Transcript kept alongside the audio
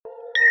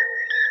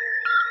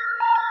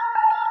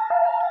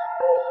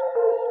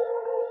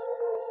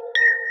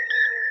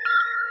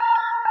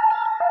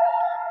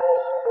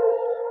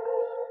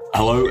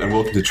Hello and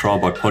welcome to Trial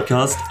by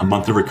Podcast, a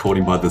monthly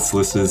recording by the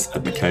solicitors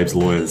at McCabe's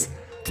Lawyers.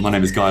 My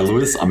name is Guy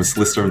Lewis, I'm a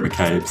solicitor at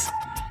McCabe's.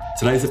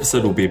 Today's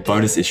episode will be a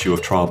bonus issue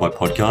of Trial by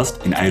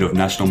Podcast in aid of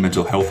National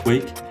Mental Health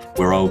Week,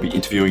 where I will be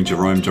interviewing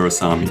Jerome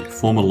Doraisamy,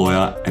 former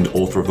lawyer and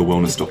author of the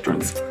Wellness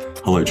Doctrines.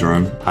 Hello,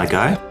 Jerome. Hi,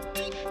 Guy.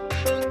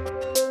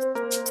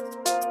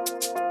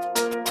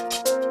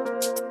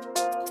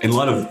 In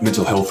light of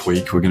Mental Health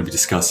Week, we're going to be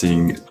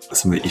discussing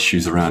some of the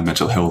issues around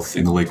mental health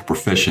in the legal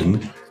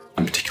profession,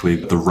 and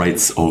particularly the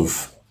rates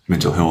of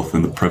mental health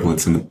and the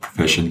prevalence in the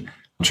profession.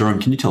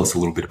 Jerome, can you tell us a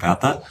little bit about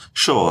that?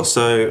 Sure.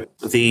 So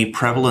the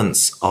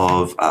prevalence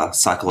of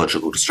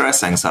psychological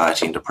distress,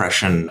 anxiety and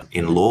depression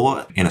in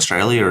law in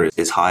Australia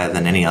is higher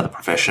than any other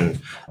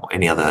profession or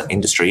any other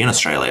industry in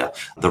Australia.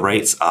 The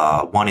rates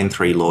are 1 in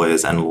 3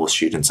 lawyers and law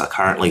students are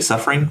currently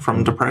suffering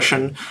from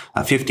depression.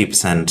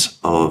 50%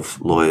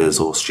 of lawyers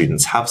or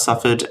students have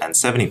suffered, and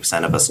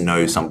 70% of us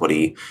know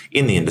somebody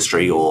in the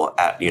industry or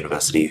at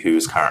university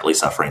who's currently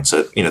suffering.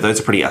 So,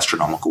 those are pretty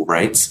astronomical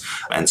rates,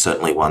 and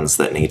certainly ones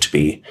that need to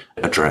be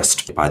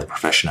addressed by the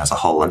profession as a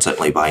whole, and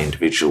certainly by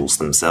individuals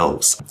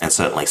themselves, and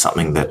certainly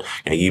something that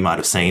you might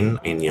have seen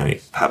in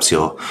perhaps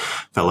your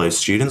fellow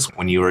students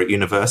when you were at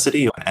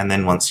university, and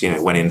then once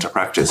went into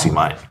practice, you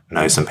might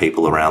know some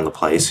people around the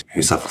place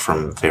who suffer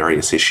from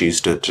various issues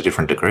to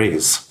different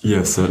degrees.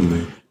 Yeah,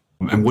 certainly.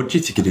 And what do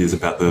you think it is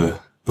about the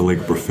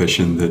legal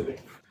profession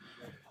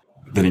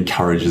that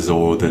encourages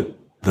or that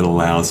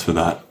allows for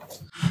that?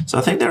 So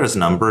I think there is a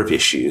number of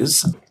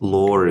issues.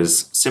 Law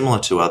is similar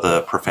to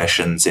other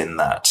professions in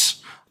that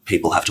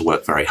people have to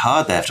work very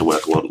hard. They have to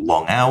work a lot of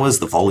long hours.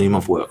 The volume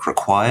of work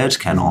required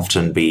can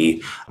often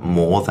be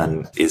more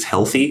than is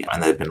healthy.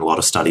 And there have been a lot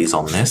of studies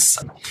on this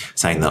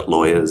saying that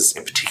lawyers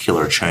in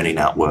particular are churning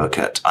out work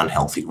at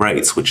unhealthy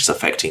rates, which is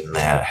affecting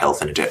their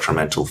health in a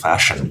detrimental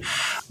fashion.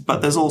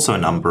 But there's also a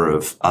number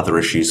of other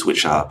issues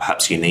which are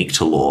perhaps unique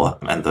to law,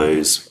 and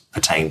those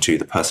pertain to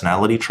the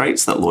personality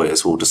traits that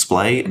lawyers will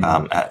display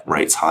at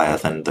rates higher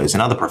than those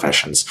in other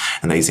professions.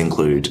 And these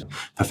include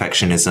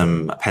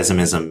perfectionism,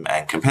 pessimism,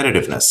 and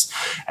competitiveness.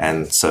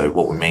 And so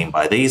what we mean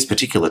by these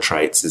particular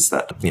traits is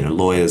that,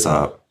 lawyers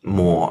are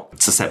more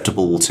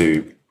susceptible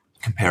to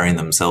comparing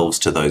themselves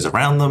to those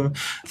around them.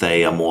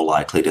 They are more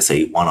likely to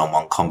see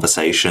one-on-one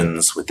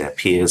conversations with their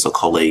peers or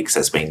colleagues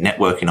as being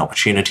networking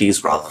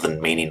opportunities rather than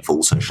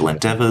meaningful social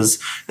endeavours.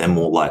 They're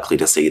more likely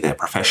to see their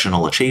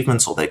professional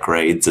achievements or their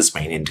grades as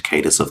being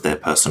indicators of their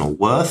personal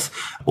worth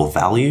or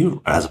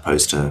value, as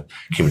opposed to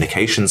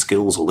communication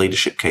skills or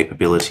leadership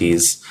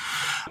capabilities.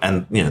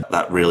 And,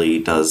 that really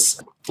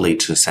does lead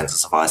to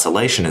senses of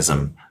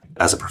isolationism.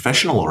 As a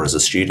professional or as a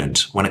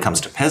student, when it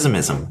comes to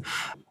pessimism,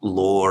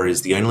 law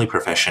is the only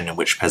profession in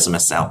which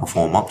pessimists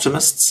outperform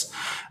optimists,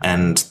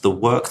 and the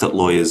work that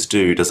lawyers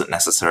do doesn't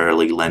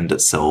necessarily lend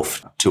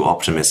itself to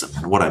optimism.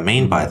 And what I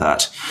mean by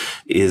that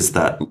is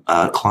that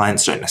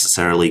clients don't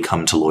necessarily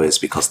come to lawyers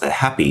because they're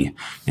happy.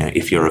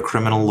 If you're a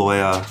criminal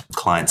lawyer,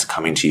 clients are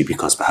coming to you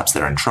because perhaps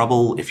they're in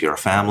trouble. If you're a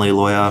family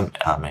lawyer,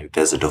 maybe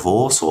there's a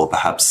divorce, or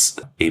perhaps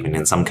even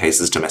in some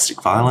cases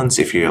domestic violence.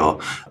 If you're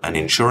an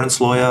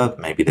insurance lawyer,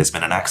 maybe there's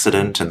been an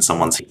accident and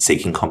someone's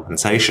seeking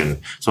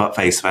compensation. So at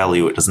face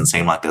value, it doesn't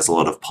seem like there's a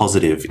lot of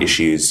positive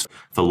issues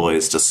for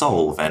lawyers to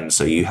solve. And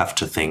so you have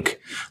to think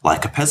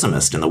like a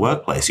pessimist in the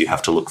workplace. You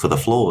have to look for the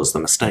flaws, the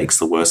mistakes,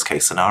 the worst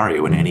case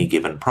scenario in any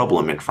given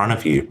problem in front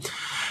of you.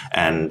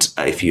 And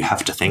if you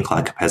have to think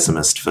like a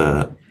pessimist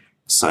for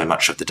so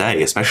much of the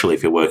day, especially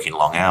if you're working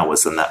long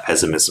hours, then that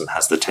pessimism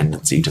has the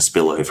tendency to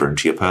spill over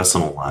into your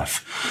personal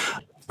life.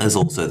 There's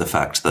also the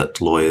fact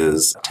that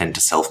lawyers tend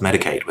to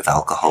self-medicate with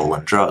alcohol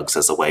and drugs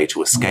as a way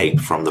to escape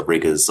from the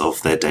rigors of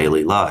their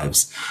daily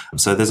lives.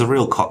 So there's a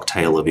real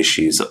cocktail of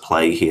issues at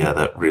play here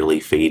that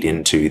really feed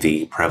into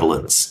the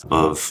prevalence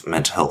of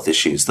mental health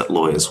issues that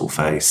lawyers will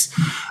face.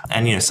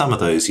 And, some of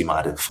those you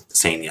might have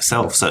seen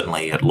yourself,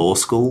 certainly at law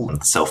school.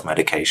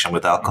 Self-medication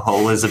with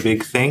alcohol is a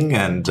big thing.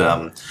 And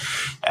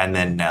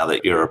then now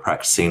that you're a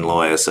practicing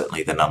lawyer,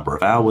 certainly the number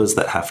of hours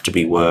that have to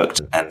be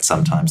worked and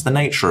sometimes the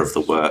nature of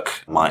the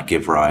work might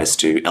give rise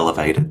to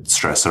elevated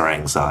stress or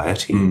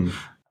anxiety. And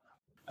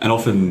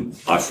often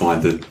I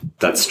find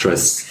that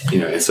stress,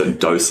 in certain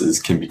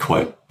doses can be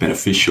quite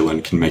beneficial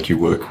and can make you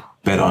work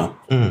better.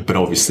 But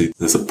obviously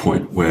there's a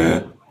point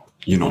where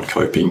you're not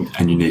coping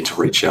and you need to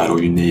reach out,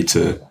 or you need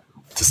to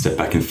step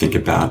back and think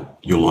about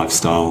your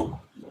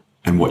lifestyle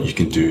and what you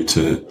can do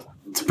to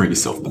bring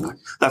yourself back.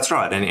 That's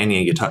right. And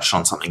you touched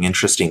on something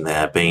interesting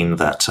there, being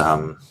that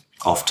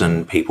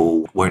often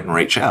people won't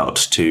reach out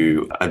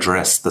to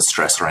address the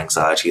stress or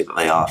anxiety that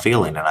they are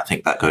feeling. And I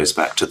think that goes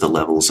back to the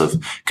levels of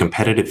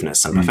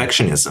competitiveness and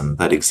perfectionism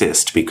that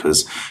exist,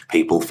 because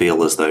people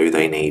feel as though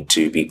they need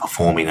to be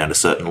performing at a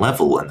certain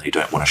level and they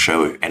don't want to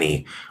show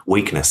any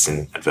weakness,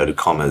 in inverted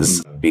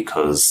commas,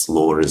 because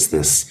law is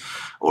this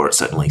or it's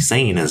certainly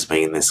seen as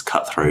being this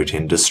cutthroat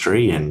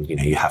industry, and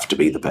you have to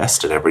be the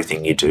best at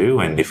everything you do,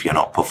 and if you're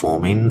not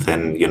performing,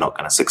 then you're not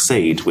going to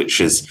succeed,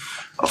 which is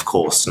of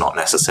course not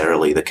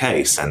necessarily the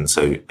case. And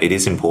so it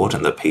is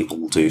important that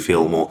people do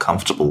feel more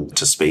comfortable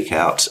to speak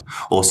out,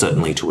 or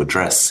certainly to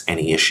address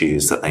any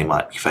issues that they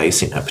might be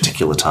facing at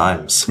particular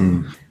times.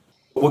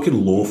 What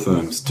can law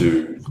firms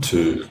do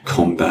to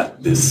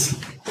combat this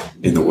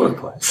in the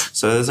workplace?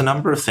 So there's a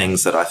number of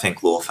things that I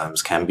think law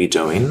firms can be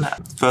doing.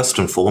 First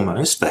and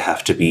foremost, they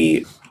have to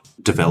be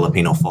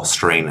developing or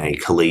fostering a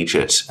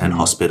collegiate and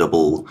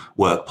hospitable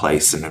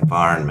workplace and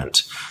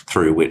environment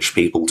through which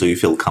people do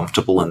feel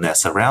comfortable in their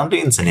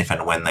surroundings, and if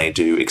and when they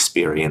do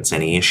experience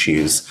any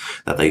issues,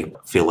 that they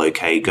feel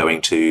okay going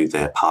to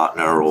their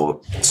partner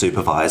or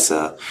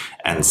supervisor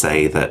and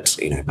say that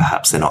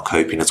perhaps they're not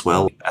coping as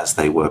well as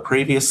they were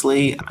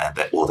previously,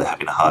 or they're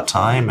having a hard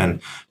time,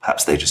 and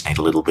perhaps they just need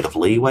a little bit of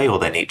leeway, or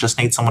they just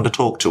need someone to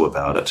talk to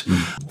about it.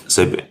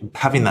 So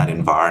having that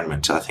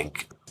environment, I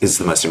think, is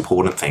the most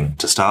important thing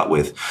to start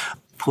with.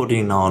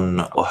 Putting on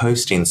or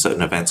hosting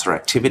certain events or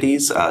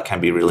activities can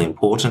be really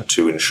important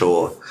to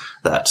ensure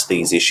that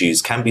these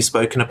issues can be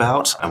spoken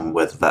about, and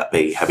whether that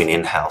be having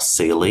in-house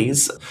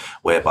CLEs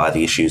whereby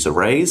the issues are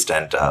raised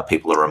and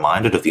people are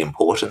reminded of the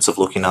importance of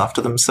looking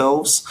after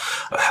themselves.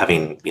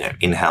 Having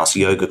in-house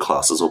yoga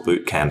classes or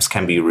boot camps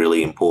can be a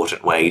really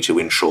important way to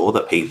ensure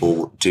that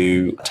people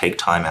do take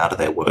time out of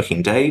their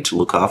working day to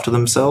look after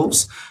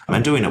themselves,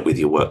 and doing it with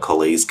your work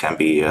colleagues can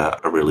be a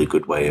really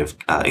good way of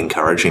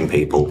encouraging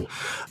people.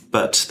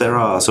 But there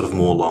are sort of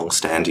more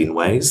long-standing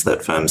ways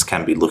that firms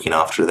can be looking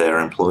after their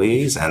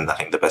employees, and I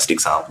think the best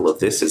example of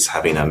this is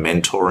having a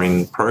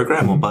mentoring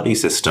program or buddy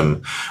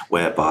system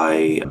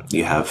whereby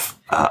you have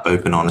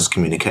open, honest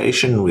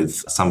communication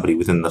with somebody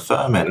within the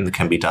firm, and it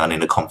can be done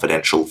in a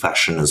confidential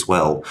fashion as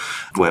well,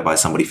 whereby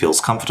somebody feels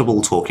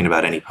comfortable talking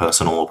about any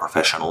personal or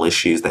professional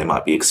issues they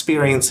might be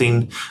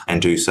experiencing, and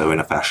do so in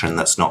a fashion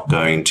that's not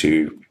going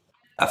to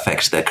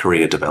affect their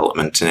career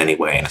development in any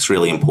way. And it's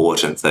really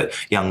important that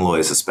young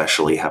lawyers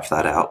especially have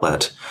that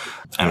outlet.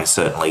 I mean,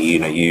 certainly,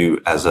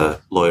 you as a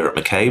lawyer at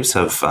McCabe's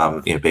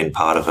have been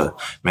part of a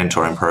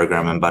mentoring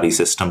program and buddy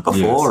system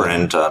before,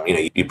 and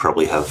you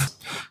probably have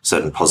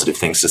certain positive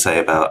things to say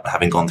about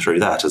having gone through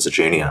that as a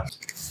junior.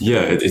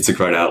 Yeah, it's a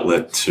great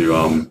outlet to,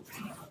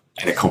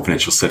 in a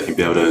confidential setting,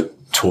 be able to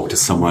talk to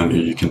someone who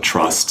you can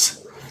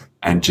trust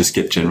and just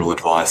get general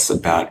advice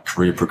about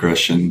career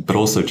progression, but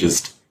also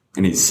just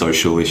any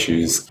social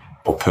issues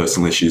or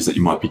personal issues that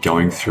you might be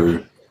going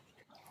through,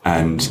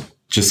 and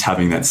just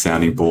having that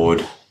sounding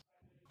board,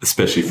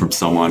 especially from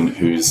someone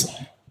who's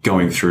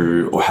going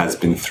through or has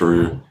been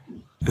through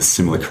a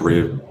similar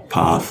career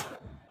path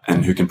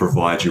and who can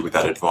provide you with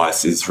that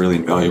advice, is really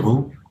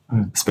invaluable,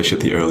 especially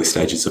at the early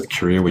stages of a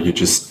career where you're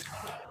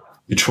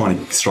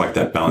trying to strike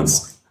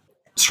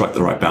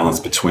the right balance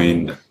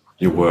between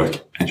your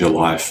work and your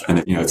life.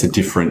 And it's a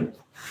different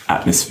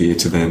atmosphere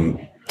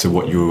to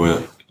what you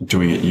were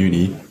doing at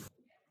uni.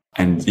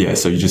 And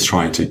so you're just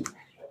trying to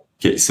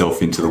get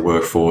yourself into the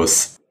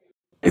workforce.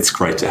 It's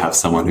great to have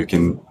someone who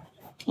can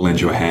lend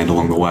you a hand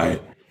along the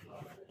way.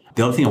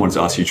 The other thing I wanted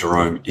to ask you,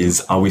 Jerome, is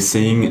are we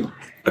seeing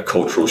a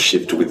cultural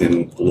shift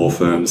within law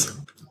firms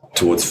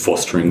towards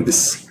fostering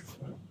this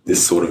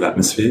sort of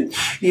atmosphere?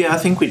 Yeah, I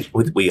think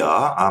we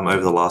are.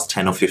 Over the last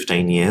 10 or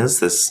 15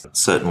 years, there's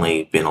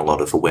certainly been a lot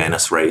of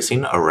awareness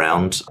raising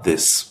around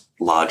this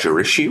larger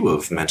issue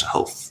of mental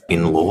health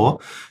in law,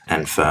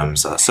 and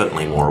firms are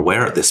certainly more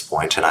aware at this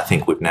point. And I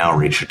think we've now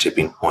reached a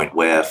tipping point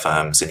where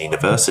firms and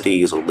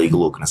universities or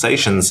legal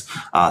organizations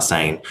are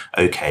saying,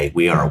 okay,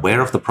 we are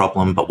aware of the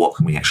problem, but what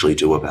can we actually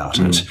do about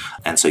it?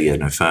 And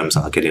so, firms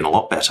are getting a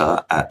lot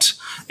better at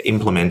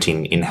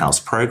implementing in-house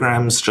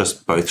programs,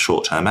 just both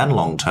short-term and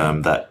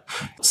long-term, that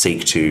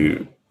seek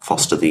to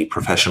foster the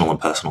professional and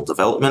personal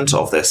development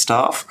of their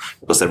staff,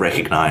 because they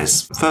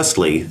recognise,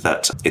 firstly,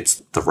 that it's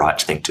the right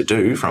thing to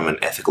do from an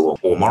ethical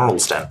or moral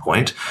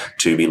standpoint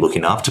to be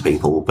looking after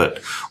people,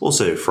 but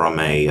also from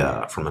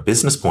a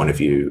business point of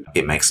view,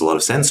 it makes a lot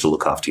of sense to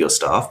look after your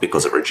staff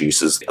because it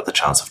reduces the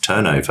chance of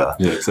turnover.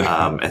 Yeah,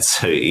 exactly. And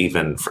so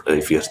even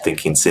if you're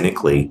thinking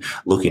cynically,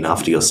 looking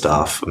after your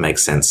staff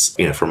makes sense,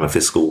 from a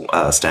fiscal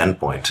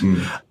standpoint.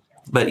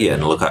 But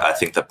look, I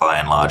think that by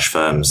and large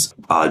firms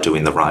are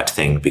doing the right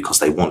thing because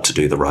they want to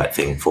do the right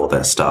thing for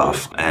their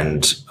staff,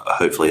 and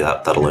hopefully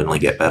that'll only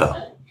get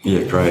better.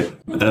 Yeah, great.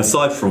 And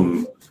aside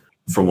from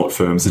what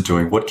firms are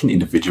doing, what can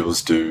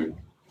individuals do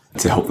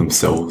to help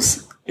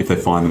themselves if they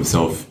find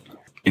themselves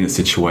in a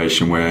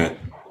situation where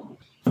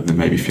they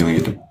may be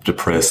feeling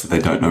depressed, that they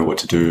don't know what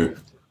to do?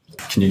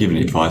 Can you give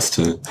any advice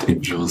to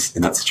individuals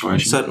in that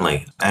situation?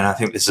 Certainly. And I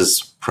think this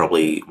is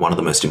probably one of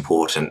the most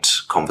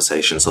important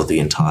conversations of the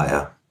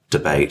entire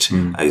debate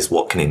is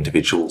what can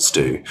individuals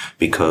do,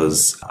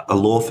 because a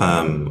law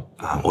firm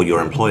or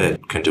your employer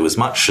can do as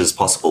much as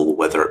possible,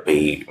 whether it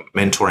be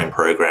mentoring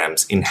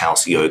programs,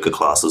 in-house yoga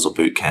classes or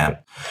boot camp.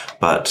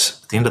 But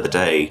at the end of the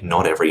day,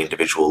 not every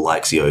individual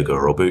likes yoga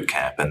or boot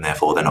camp, and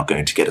therefore they're not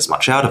going to get as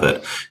much out of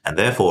it. And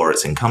therefore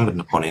it's incumbent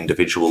upon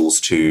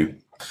individuals to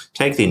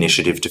take the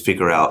initiative to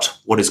figure out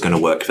what is going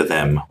to work for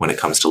them when it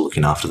comes to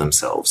looking after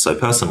themselves. So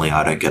personally,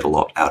 I don't get a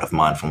lot out of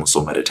mindfulness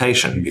or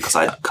meditation because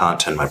I can't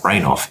turn my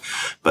brain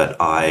off, but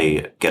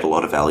I get a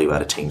lot of value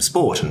out of team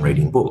sport and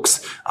reading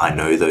books. I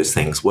know those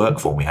things work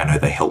for me. I know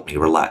they help me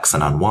relax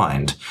and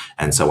unwind.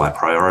 And so I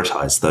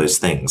prioritize those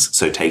things.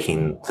 So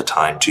taking the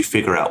time to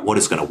figure out what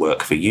is going to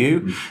work for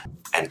you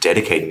and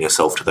dedicating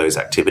yourself to those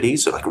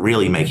activities, so like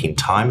really making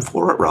time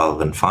for it rather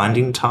than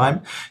finding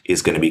time,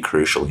 is going to be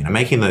crucial.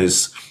 Making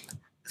those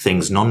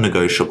things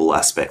non-negotiable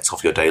aspects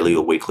of your daily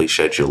or weekly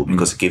schedule,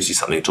 because it gives you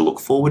something to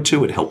look forward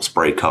to. It helps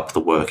break up the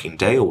working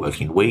day or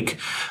working week.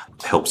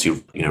 It helps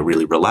you,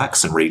 really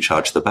relax and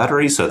recharge the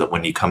battery so that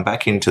when you come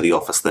back into the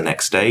office the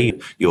next day,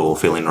 you're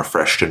feeling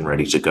refreshed and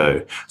ready to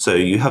go. So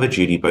you have a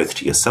duty both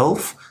to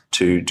yourself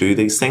to do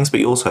these things,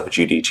 but you also have a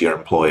duty to your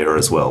employer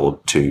as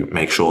well to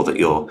make sure that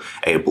you're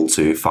able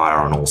to fire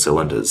on all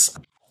cylinders.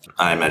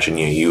 I imagine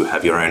you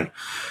have your own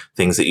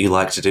things that you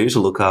like to do to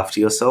look after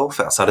yourself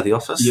outside of the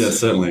office. Yeah,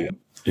 certainly.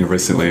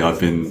 Recently I've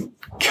been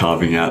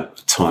carving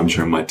out time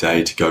during my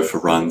day to go for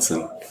runs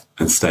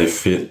and stay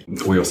fit.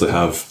 We also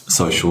have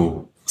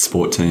social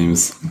sport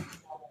teams.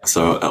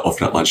 So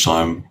often at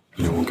lunchtime,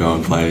 we'll go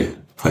and play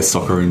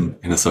soccer in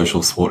a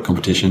social sport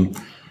competition.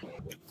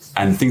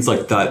 And things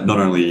like that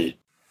not only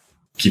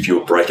give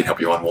you a break and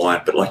help you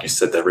unwind, but like you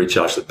said, they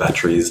recharge the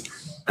batteries.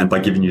 And by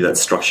giving you that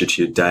structure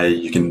to your day,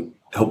 you can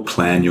help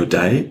plan your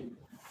day.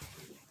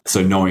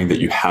 So knowing that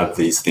you have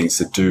these things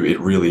to do, it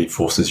really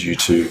forces you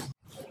to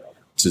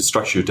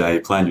structure your day,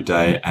 plan your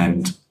day,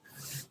 and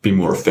be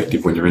more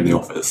effective when you're in the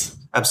office.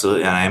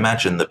 Absolutely. And I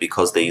imagine that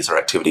because these are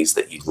activities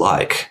that you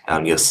like,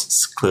 you're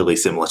clearly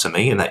similar to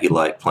me in that you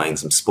like playing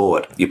some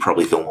sport, you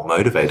probably feel more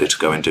motivated to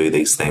go and do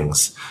these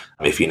things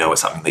if you know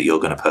it's something that you're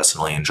going to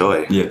personally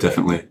enjoy. Yeah,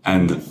 definitely.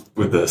 And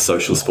with the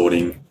social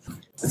sporting,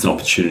 it's an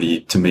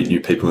opportunity to meet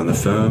new people in the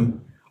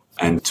firm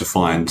and to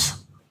find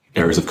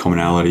areas of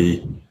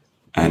commonality.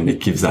 And it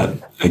gives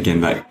that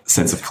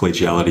sense of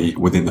collegiality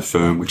within the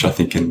firm, which I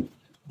think can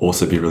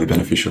also be really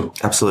beneficial.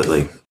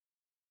 Absolutely.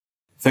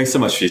 Thanks so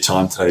much for your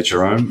time today,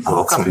 Jerome. You're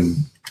welcome.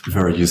 It's been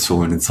very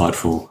useful and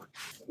insightful.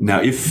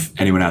 Now, if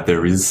anyone out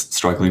there is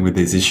struggling with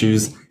these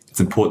issues, it's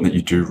important that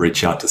you do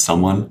reach out to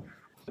someone.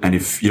 And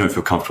if you don't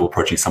feel comfortable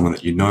approaching someone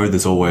that you know,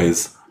 there's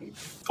always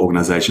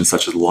organisations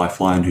such as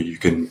Lifeline who you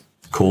can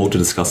call to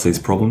discuss these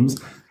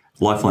problems.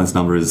 Lifeline's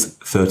number is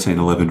 13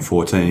 11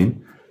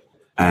 14.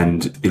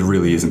 And it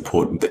really is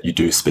important that you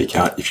do speak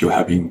out if you're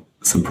having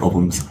some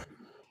problems.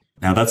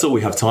 Now, that's all we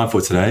have time for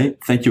today.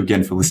 Thank you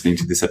again for listening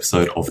to this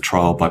episode of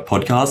Trial by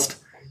Podcast,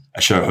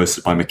 a show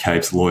hosted by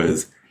McCabe's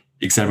Lawyers,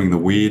 examining the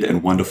weird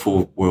and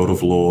wonderful world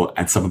of law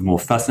and some of the more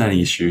fascinating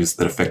issues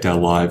that affect our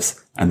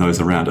lives and those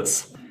around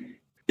us.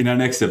 In our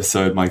next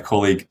episode, my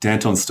colleague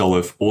Danton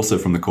Stolov, also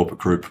from the corporate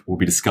group, will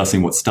be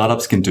discussing what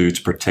startups can do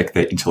to protect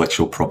their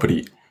intellectual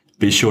property.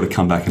 Be sure to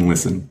come back and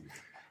listen.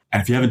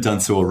 And if you haven't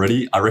done so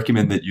already, I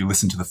recommend that you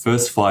listen to the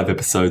first 5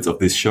 episodes of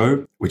this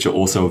show, which are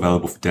also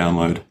available for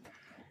download.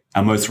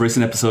 Our most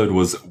recent episode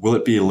was Will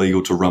It Be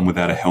Illegal to Run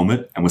Without a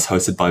Helmet? And was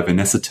hosted by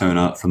Vanessa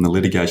Turner from the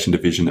litigation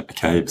division at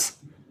McCabe's.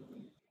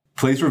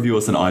 Please review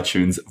us on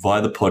iTunes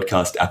via the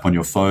podcast app on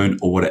your phone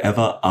or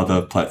whatever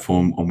other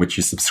platform on which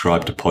you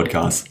subscribe to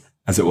podcasts,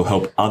 as it will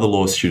help other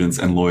law students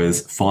and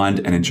lawyers find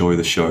and enjoy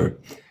the show,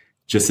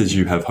 just as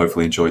you have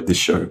hopefully enjoyed this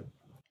show.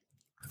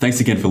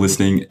 Thanks again for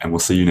listening, and we'll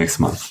see you next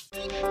month.